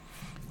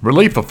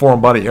Relief of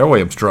foreign body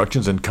airway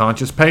obstructions in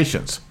conscious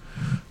patients.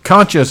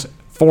 Conscious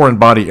foreign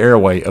body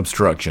airway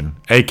obstruction,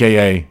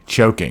 aka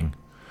choking.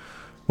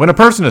 When a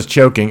person is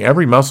choking,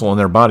 every muscle in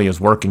their body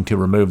is working to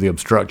remove the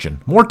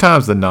obstruction. More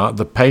times than not,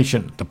 the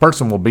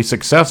person will be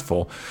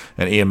successful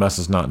and EMS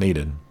is not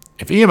needed.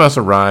 If EMS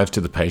arrives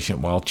to the patient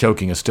while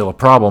choking is still a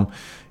problem,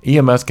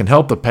 EMS can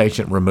help the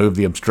patient remove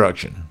the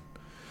obstruction.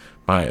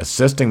 By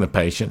assisting the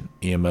patient,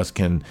 EMS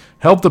can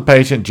help the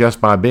patient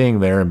just by being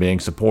there and being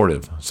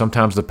supportive.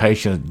 Sometimes the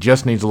patient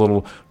just needs a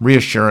little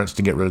reassurance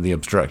to get rid of the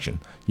obstruction,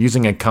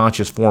 using a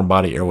conscious foreign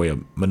body airway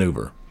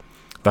maneuver.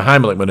 The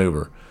Heimlich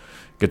maneuver.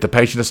 Get the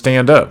patient to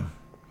stand up.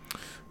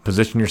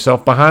 Position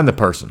yourself behind the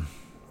person.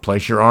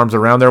 Place your arms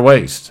around their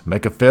waist.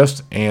 Make a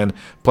fist and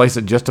place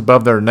it just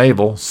above their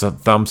navel,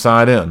 thumb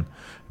side in.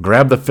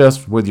 Grab the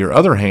fist with your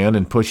other hand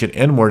and push it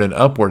inward and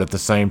upward at the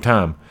same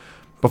time.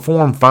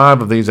 Perform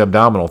 5 of these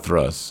abdominal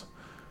thrusts.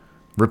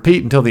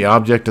 Repeat until the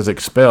object is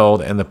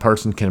expelled and the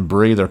person can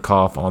breathe or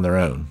cough on their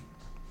own.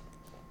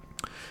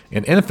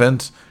 In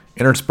infants,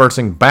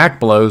 interspersing back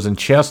blows and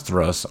chest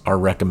thrusts are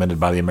recommended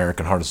by the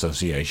American Heart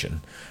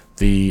Association.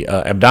 There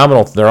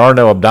are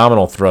no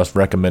abdominal thrusts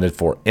recommended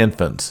for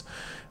infants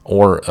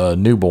or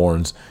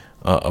newborns,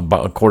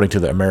 according to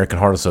the American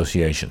Heart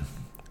Association.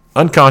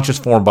 Unconscious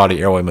foreign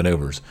body airway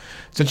maneuvers.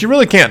 Since you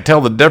really can't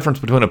tell the difference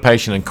between a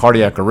patient in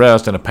cardiac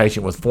arrest and a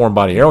patient with foreign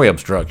body airway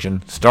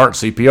obstruction, start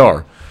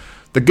CPR.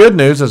 The good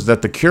news is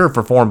that the cure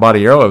for foreign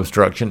body airway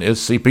obstruction is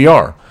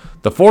CPR.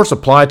 The force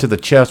applied to the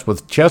chest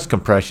with chest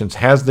compressions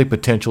has the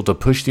potential to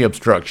push the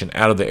obstruction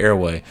out of the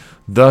airway,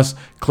 thus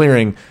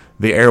clearing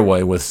the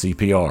airway with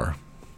CPR.